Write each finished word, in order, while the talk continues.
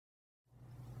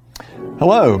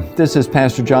Hello, this is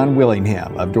Pastor John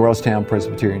Willingham of Doylestown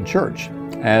Presbyterian Church.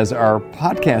 As our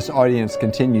podcast audience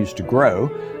continues to grow,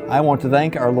 I want to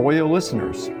thank our loyal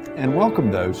listeners and welcome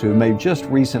those who may have just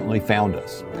recently found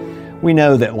us. We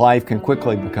know that life can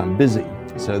quickly become busy,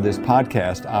 so this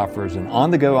podcast offers an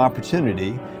on-the-go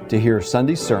opportunity to hear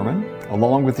Sunday's sermon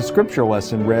along with the scripture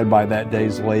lesson read by that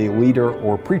day's lay leader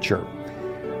or preacher.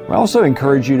 We also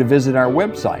encourage you to visit our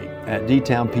website at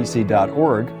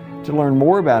dtownpc.org to learn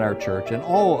more about our church and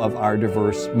all of our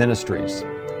diverse ministries.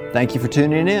 Thank you for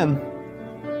tuning in.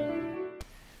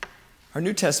 Our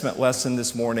New Testament lesson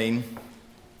this morning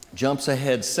jumps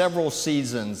ahead several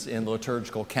seasons in the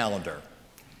liturgical calendar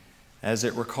as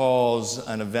it recalls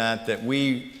an event that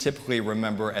we typically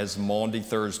remember as Maundy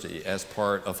Thursday as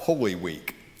part of Holy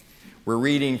Week. We're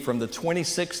reading from the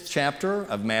 26th chapter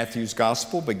of Matthew's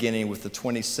Gospel, beginning with the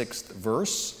 26th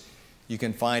verse. You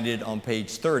can find it on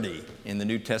page 30 in the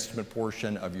New Testament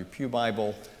portion of your Pew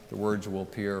Bible. The words will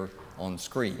appear on the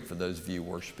screen for those of you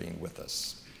worshiping with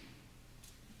us.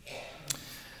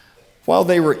 While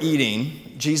they were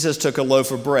eating, Jesus took a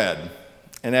loaf of bread,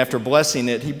 and after blessing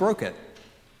it, he broke it,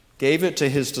 gave it to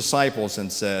his disciples,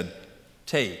 and said,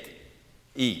 "Take,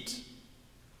 eat.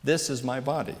 This is my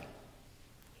body."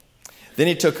 Then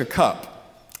he took a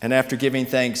cup, and after giving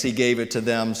thanks, he gave it to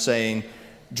them, saying,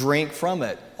 "Drink from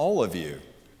it, all of you.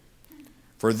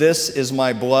 For this is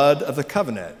my blood of the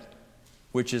covenant,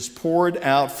 which is poured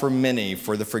out for many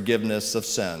for the forgiveness of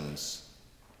sins.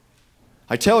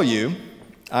 I tell you,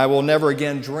 I will never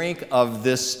again drink of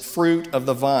this fruit of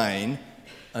the vine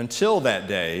until that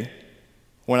day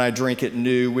when I drink it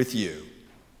new with you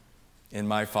in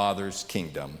my Father's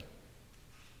kingdom."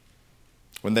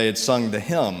 When they had sung the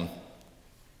hymn,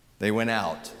 they went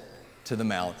out to the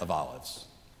Mount of Olives.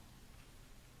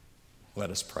 Let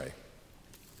us pray.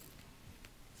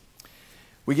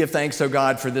 We give thanks, O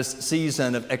God, for this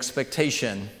season of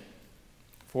expectation,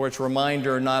 for its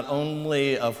reminder not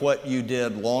only of what you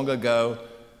did long ago,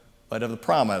 but of the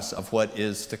promise of what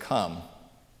is to come.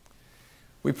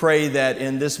 We pray that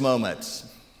in this moment,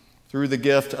 through the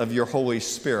gift of your Holy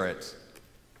Spirit,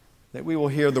 that we will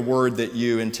hear the word that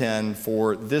you intend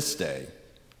for this day,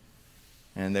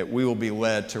 and that we will be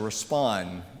led to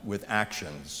respond with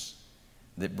actions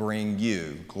that bring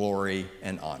you glory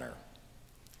and honor.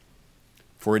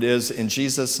 For it is in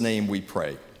Jesus' name we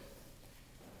pray.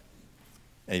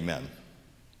 Amen.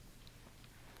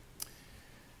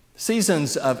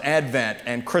 Seasons of Advent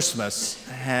and Christmas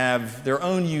have their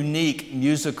own unique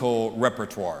musical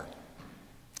repertoire.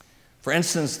 For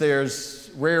instance,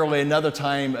 there's rarely another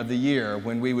time of the year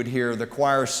when we would hear the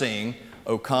choir sing,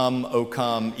 O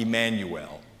come,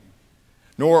 Emmanuel.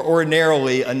 Nor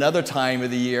ordinarily another time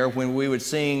of the year when we would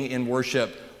sing in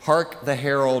worship, Hark the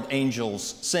Herald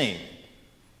Angels Sing.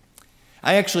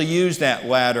 I actually used that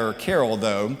latter carol,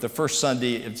 though, the first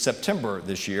Sunday of September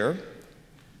this year,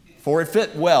 for it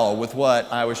fit well with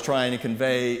what I was trying to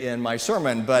convey in my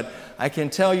sermon, but I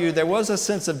can tell you there was a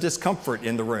sense of discomfort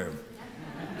in the room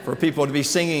for people to be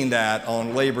singing that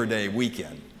on Labor Day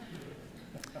weekend.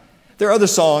 There are other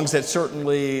songs that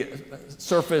certainly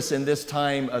surface in this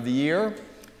time of the year.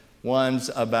 One's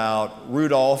about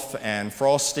Rudolph and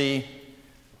Frosty,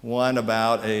 one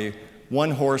about a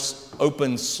one-horse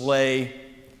open sleigh,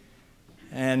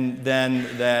 and then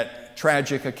that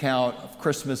tragic account of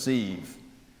Christmas Eve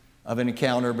of an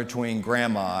encounter between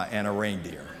Grandma and a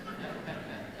reindeer.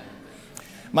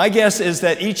 My guess is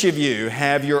that each of you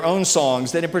have your own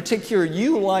songs that in particular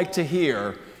you like to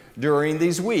hear during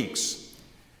these weeks.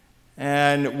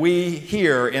 And we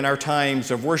here in our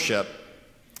times of worship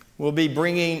will be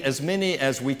bringing as many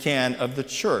as we can of the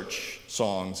church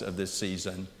songs of this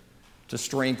season to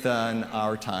strengthen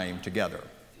our time together.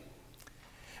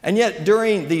 And yet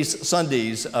during these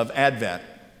Sundays of Advent,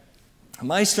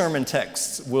 my sermon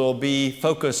texts will be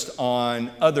focused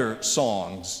on other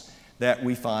songs that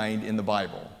we find in the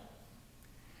Bible.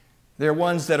 They're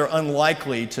ones that are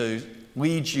unlikely to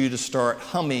lead you to start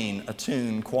humming a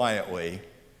tune quietly,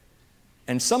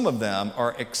 and some of them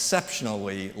are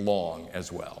exceptionally long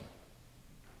as well.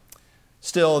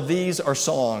 Still, these are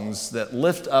songs that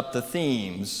lift up the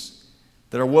themes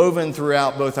that are woven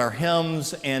throughout both our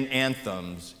hymns and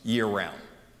anthems year-round.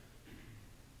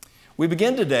 We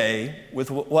begin today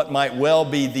with what might well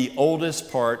be the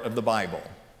oldest part of the Bible.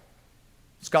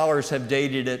 Scholars have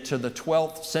dated it to the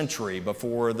 12th century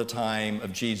before the time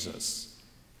of Jesus.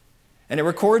 And it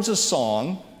records a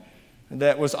song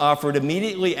that was offered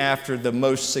immediately after the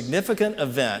most significant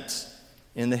event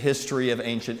in the history of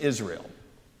ancient Israel,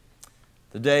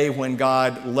 the day when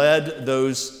God led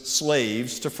those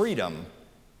slaves to freedom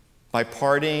by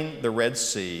parting the Red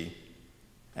Sea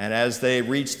and as they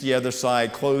reached the other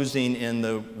side, closing in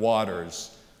the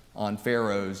waters on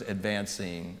Pharaoh's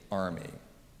advancing army.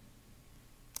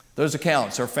 Those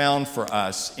accounts are found for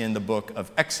us in the book of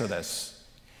Exodus,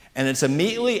 and it's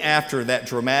immediately after that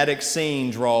dramatic scene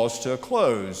draws to a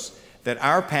close that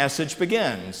our passage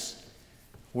begins,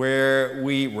 where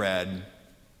we read,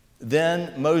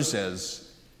 "Then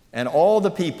Moses and all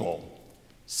the people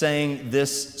sang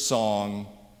this song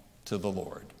to the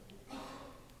Lord."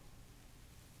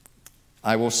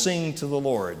 "I will sing to the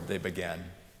Lord," they began,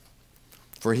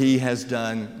 "for he has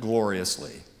done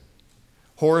gloriously.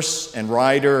 Horse and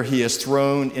rider he has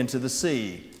thrown into the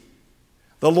sea.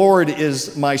 The Lord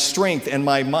is my strength and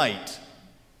my might,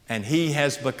 and he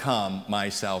has become my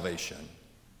salvation."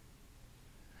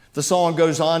 The song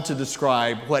goes on to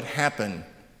describe what happened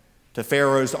to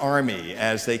Pharaoh's army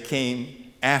as they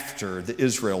came after the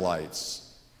Israelites.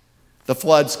 The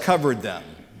floods covered them.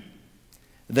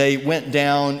 They went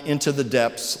down into the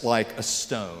depths like a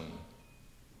stone.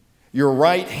 Your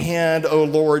right hand, O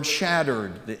Lord,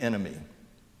 shattered the enemy.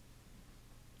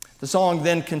 The song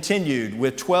then continued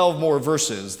with 12 more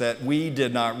verses that we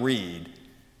did not read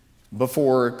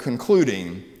before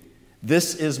concluding,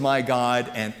 "This is my God,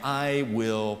 and I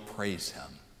will praise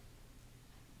him."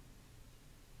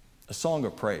 A song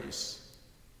of praise.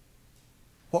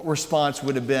 What response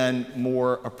would have been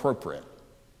more appropriate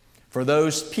for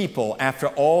those people after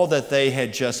all that they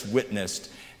had just witnessed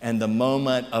and the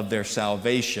moment of their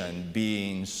salvation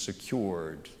being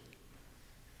secured?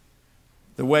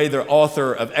 The way the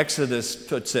author of Exodus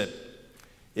puts it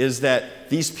is that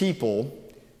these people,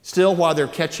 still while they're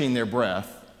catching their breath,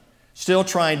 still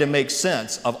trying to make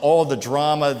sense of all the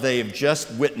drama they have just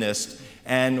witnessed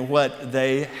and what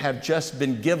they have just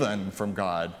been given from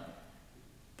God,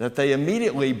 that they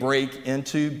immediately break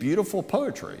into beautiful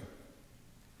poetry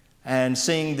and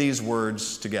sing these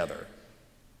words together.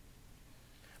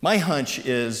 My hunch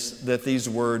is that these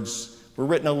words were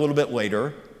written a little bit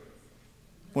later,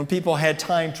 when people had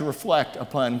time to reflect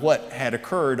upon what had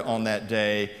occurred on that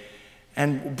day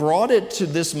and brought it to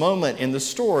this moment in the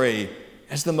story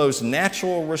as the most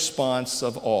natural response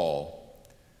of all,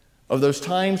 of those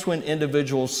times when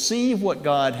individuals see what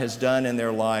God has done in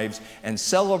their lives and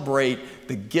celebrate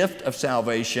the gift of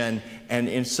salvation, and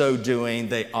in so doing,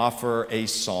 they offer a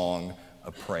song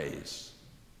of praise.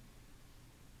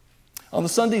 On the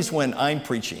Sundays when I'm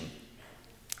preaching,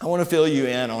 I want to fill you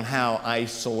in on how I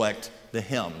select the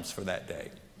hymns for that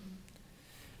day.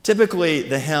 Typically,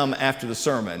 the hymn after the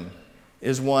sermon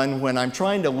is one when I'm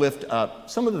trying to lift up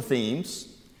some of the themes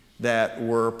that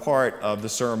were part of the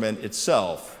sermon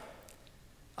itself.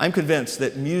 I'm convinced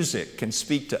that music can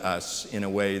speak to us in a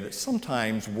way that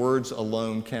sometimes words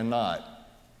alone cannot,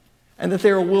 and that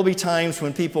there will be times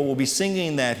when people will be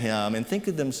singing that hymn and think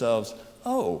to themselves,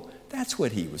 "Oh, that's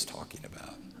what he was talking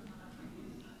about."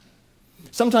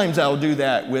 Sometimes I'll do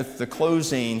that with the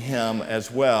closing hymn as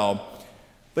well,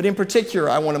 but in particular,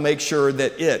 I want to make sure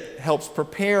that it helps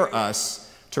prepare us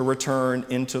to return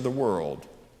into the world.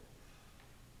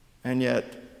 And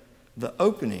yet, the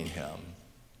opening hymn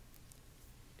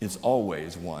is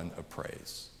always one of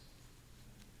praise.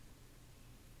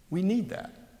 We need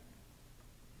that.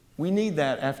 We need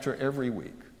that after every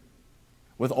week.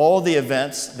 With all the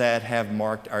events that have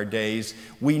marked our days,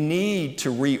 we need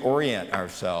to reorient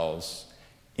ourselves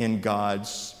in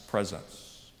God's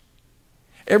presence.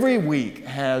 Every week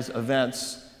has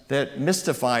events that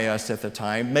mystify us at the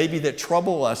time, maybe that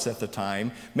trouble us at the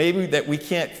time, maybe that we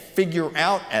can't figure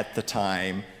out at the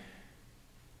time,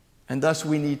 and thus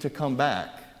we need to come back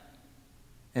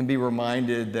and be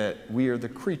reminded that we are the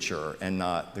creature and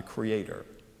not the creator.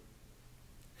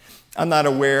 I'm not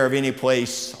aware of any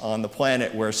place on the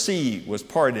planet where sea was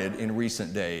parted in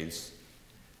recent days.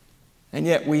 And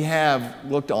yet we have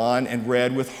looked on and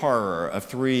read with horror of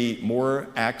 3 more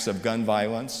acts of gun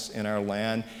violence in our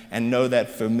land and know that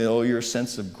familiar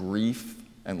sense of grief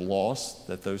and loss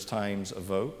that those times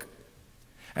evoke.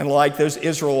 And like those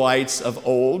Israelites of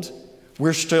old,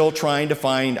 we're still trying to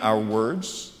find our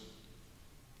words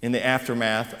in the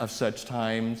aftermath of such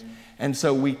times. And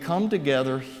so we come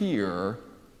together here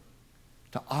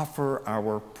to offer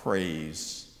our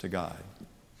praise to God.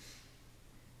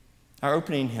 Our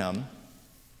opening hymn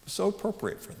is so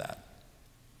appropriate for that.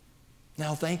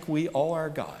 "Now thank we all our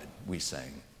God," we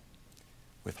sing,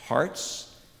 "with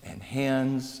hearts and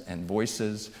hands and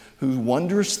voices, who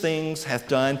wondrous things hath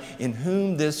done, in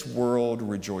whom this world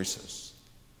rejoices."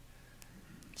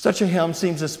 Such a hymn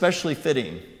seems especially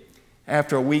fitting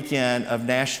after a weekend of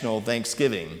national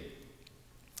Thanksgiving.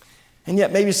 And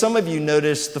yet maybe some of you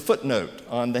noticed the footnote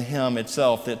on the hymn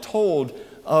itself that told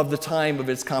of the time of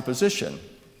its composition.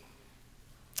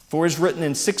 For it was written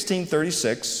in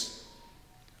 1636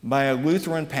 by a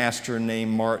Lutheran pastor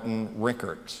named Martin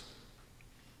Rinkart.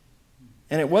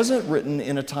 And it wasn't written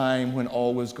in a time when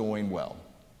all was going well.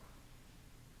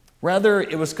 Rather,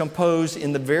 it was composed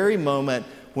in the very moment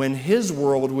when his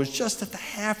world was just at the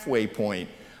halfway point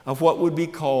of what would be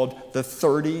called the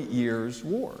 30 Years'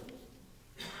 War.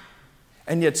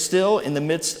 And yet still, in the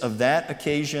midst of that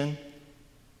occasion,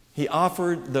 he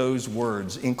offered those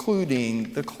words,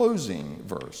 including the closing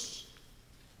verse.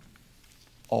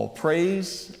 All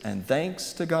praise and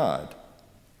thanks to God,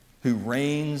 who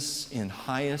reigns in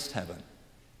highest heaven.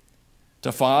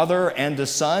 To Father and to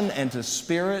Son and to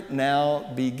Spirit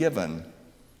now be given.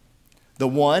 The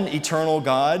one eternal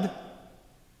God,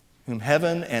 whom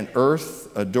heaven and earth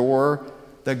adore,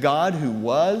 the God who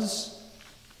was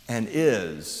and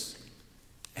is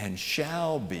and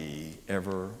shall be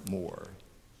evermore.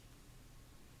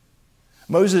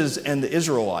 Moses and the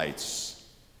Israelites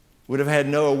would have had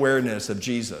no awareness of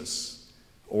Jesus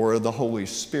or the Holy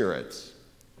Spirit,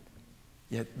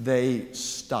 yet they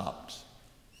stopped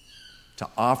to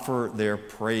offer their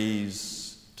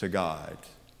praise to God.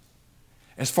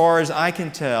 As far as I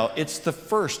can tell, it's the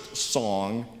first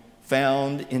song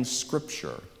found in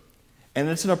Scripture, and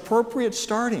it's an appropriate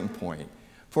starting point,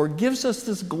 for it gives us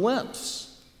this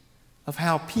glimpse of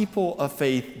how people of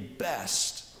faith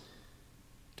best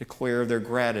declare their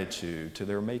gratitude to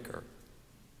their Maker.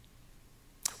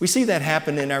 We see that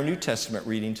happen in our New Testament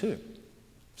reading too.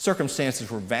 Circumstances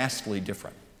were vastly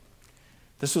different.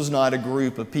 This was not a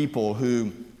group of people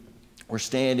who were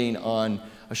standing on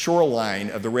a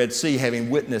shoreline of the Red Sea having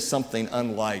witnessed something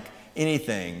unlike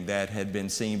anything that had been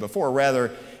seen before. Rather,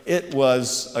 it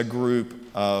was a group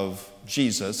of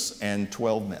Jesus and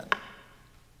 12 men.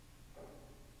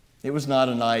 It was not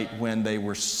a night when they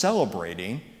were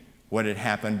celebrating what had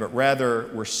happened, but rather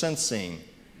were sensing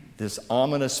this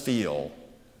ominous feel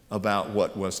about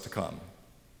what was to come.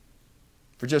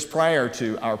 For just prior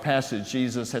to our passage,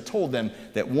 Jesus had told them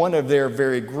that one of their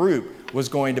very group was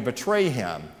going to betray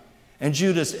him. And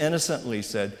Judas innocently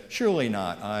said, "Surely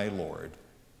not I, Lord."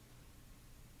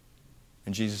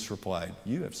 And Jesus replied,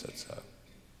 "You have said so."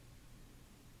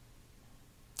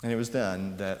 And it was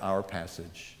then that our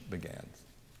passage began.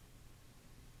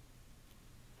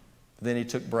 Then he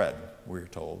took bread, we're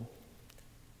told,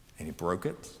 and he broke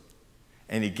it,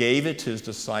 and he gave it to his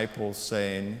disciples,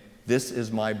 saying, "This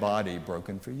is my body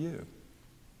broken for you."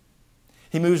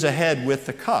 He moves ahead with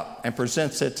the cup and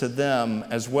presents it to them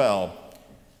as well.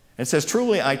 And says,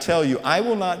 "Truly I tell you, I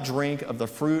will not drink of the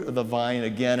fruit of the vine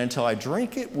again until I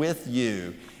drink it with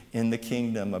you in the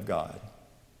kingdom of God."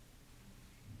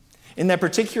 In that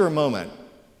particular moment,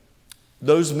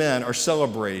 those men are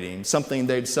celebrating something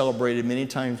they'd celebrated many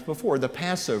times before, the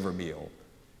Passover meal,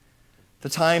 the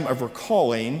time of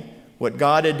recalling what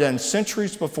God had done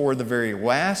centuries before, the very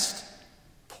last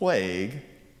plague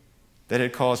that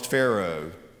had caused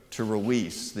Pharaoh to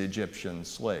release the Egyptian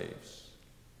slaves.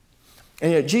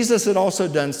 And yet Jesus had also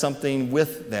done something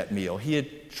with that meal. He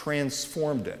had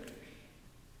transformed it,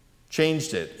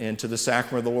 changed it into the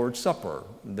sacrament of the Lord's Supper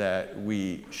that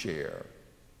we share.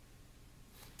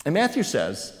 And Matthew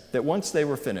says that once they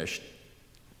were finished,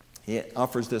 he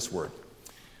offers this word.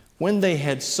 When they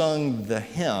had sung the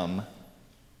hymn,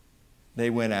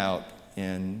 they went out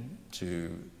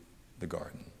into the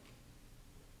garden.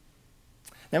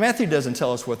 Now, Matthew doesn't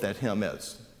tell us what that hymn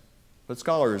is, but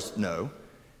scholars know.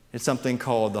 It's something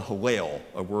called the Hallel,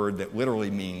 a word that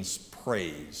literally means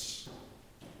praise.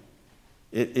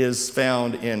 It is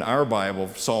found in our Bible,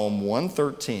 Psalm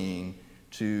 113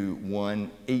 to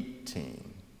 118.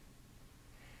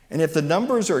 And if the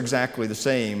numbers are exactly the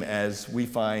same as we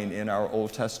find in our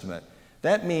Old Testament,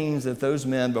 that means that those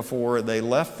men, before they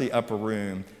left the upper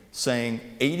room, sang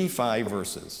 85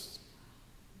 verses.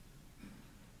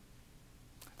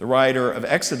 The writer of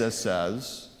Exodus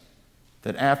says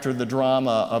that after the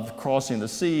drama of crossing the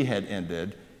sea had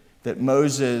ended, that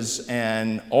Moses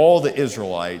and all the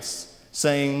Israelites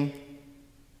sang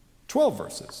 12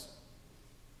 verses,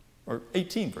 or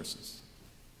 18 verses.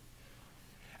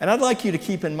 And I'd like you to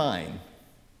keep in mind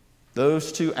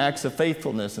those two acts of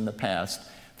faithfulness in the past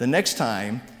the next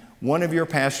time one of your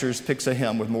pastors picks a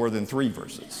hymn with more than 3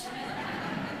 verses.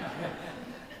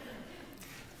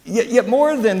 Yet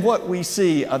more than what we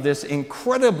see of this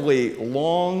incredibly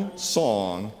long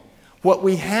song, what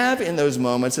we have in those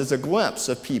moments is a glimpse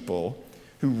of people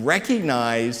who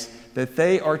recognize that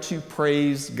they are to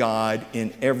praise God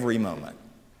in every moment.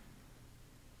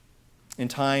 In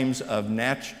times of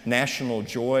national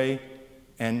joy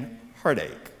and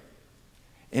heartache,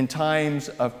 in times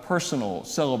of personal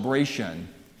celebration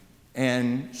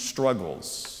and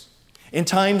struggles, In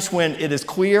times when it is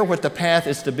clear what the path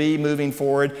is to be moving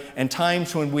forward, and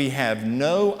times when we have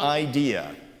no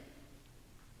idea,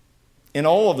 in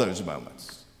all of those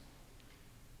moments,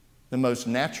 the most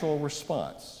natural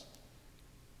response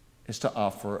is to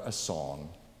offer a song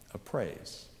of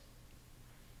praise.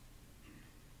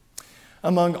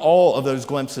 Among all of those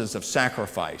glimpses of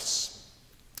sacrifice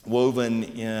woven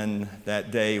in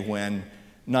that day when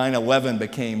 9/11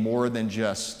 became more than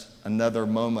just another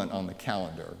moment on the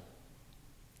calendar,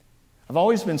 I've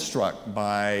always been struck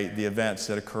by the events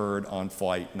that occurred on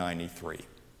Flight 93.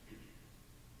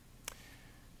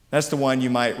 That's the one you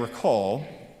might recall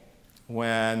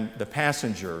when the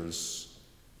passengers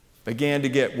began to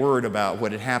get word about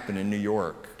what had happened in New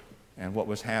York and what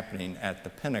was happening at the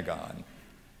Pentagon.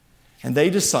 And they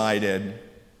decided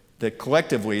that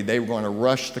collectively they were going to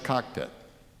rush the cockpit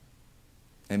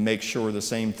and make sure the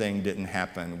same thing didn't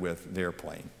happen with their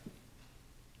plane.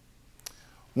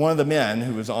 One of the men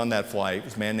who was on that flight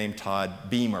was a man named Todd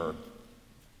Beamer.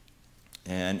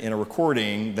 And in a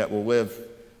recording that will live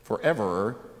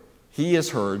forever, he is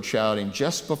heard shouting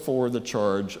just before the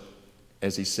charge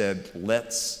as he said,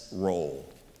 "Let's roll."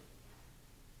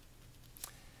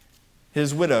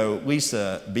 His widow,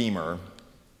 Lisa Beamer,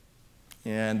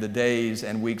 in the days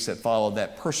and weeks that followed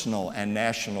that personal and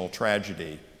national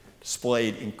tragedy,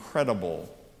 displayed incredible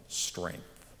strength.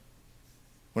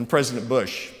 When President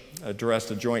Bush addressed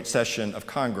a joint session of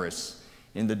Congress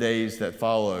in the days that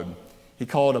followed, he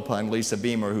called upon Lisa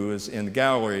Beamer, who was in the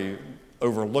gallery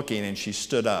overlooking, and she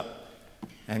stood up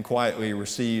and quietly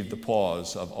received the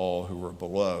applause of all who were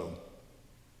below.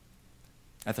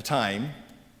 At the time,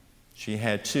 she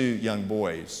had 2 young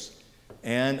boys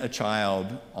and a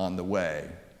child on the way.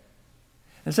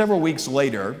 And several weeks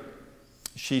later,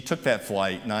 she took that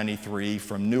flight 93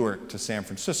 from Newark to San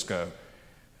Francisco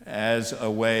as a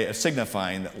way of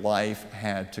signifying that life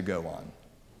had to go on.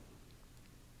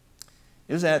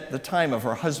 It was at the time of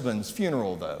her husband's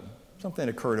funeral, though. Something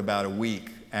occurred about a week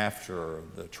after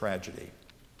the tragedy.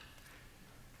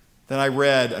 Then I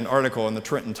read an article in the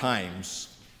Trenton Times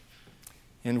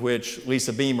in which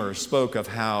Lisa Beamer spoke of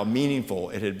how meaningful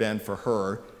it had been for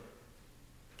her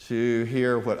to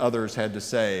hear what others had to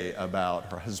say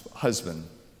about her husband.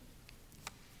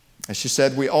 And she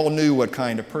said, "We all knew what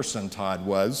kind of person Todd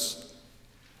was.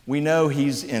 We know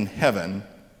he's in heaven.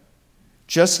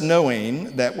 Just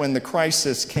knowing that when the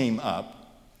crisis came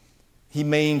up, he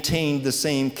maintained the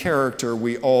same character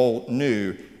we all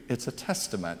knew, it's a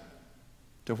testament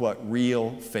to what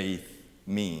real faith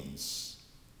means.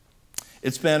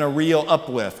 It's been a real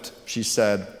uplift," she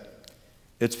said.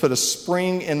 "It's put a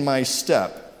spring in my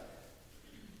step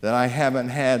that I haven't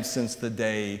had since the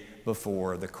day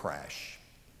before the crash."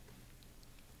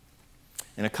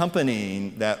 And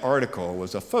accompanying that article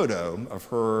was a photo of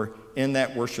her in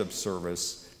that worship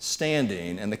service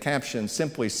standing, and the caption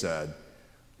simply said,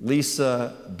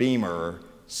 "Lisa Beamer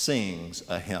sings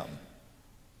a hymn."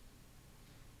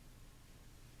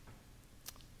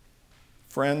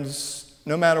 Friends,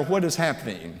 no matter what is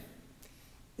happening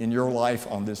in your life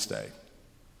on this day,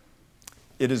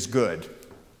 it is good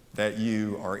that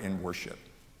you are in worship.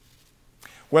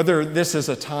 Whether this is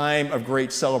a time of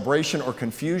great celebration or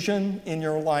confusion in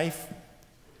your life,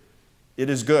 it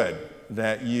is good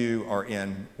that you are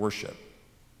in worship.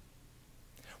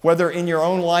 Whether in your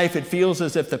own life it feels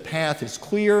as if the path is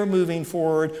clear moving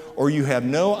forward or you have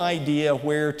no idea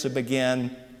where to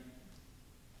begin,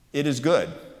 it is good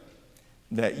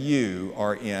that you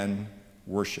are in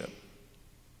worship.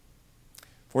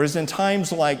 For it is in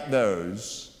times like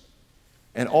those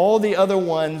and all the other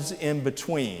ones in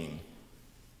between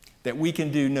that we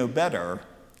can do no better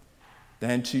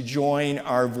than to join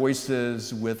our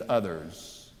voices with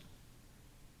others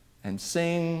and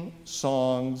sing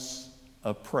songs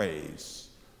of praise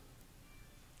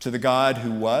to the God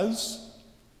who was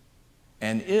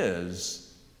and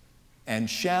is and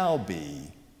shall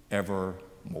be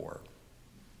evermore.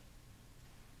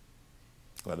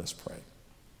 Let us pray.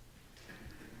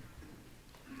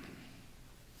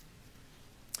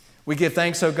 We give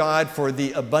thanks, O God, for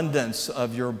the abundance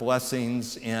of your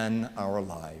blessings in our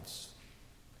lives.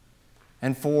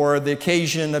 And for the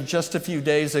occasion of just a few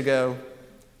days ago,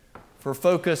 for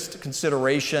focused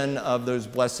consideration of those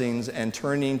blessings and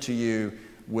turning to you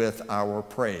with our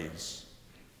praise.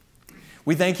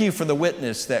 We thank you for the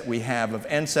witness that we have of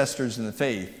ancestors in the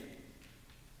faith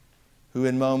who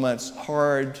in moments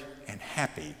hard and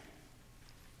happy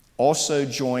also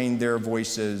join their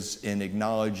voices in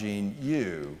acknowledging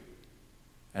you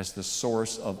as the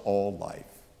source of all life.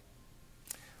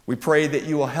 We pray that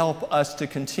you will help us to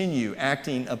continue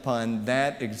acting upon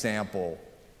that example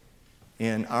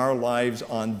in our lives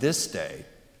on this day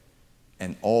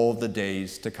and all the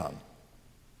days to come.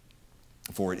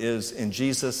 For it is in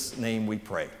Jesus' name we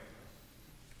pray.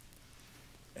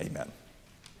 Amen.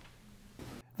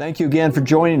 Thank you again for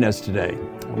joining us today.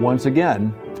 Once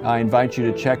again, I invite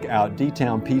you to check out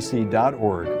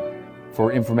dtownpc.org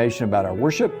for information about our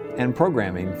worship and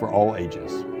programming for all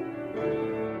ages.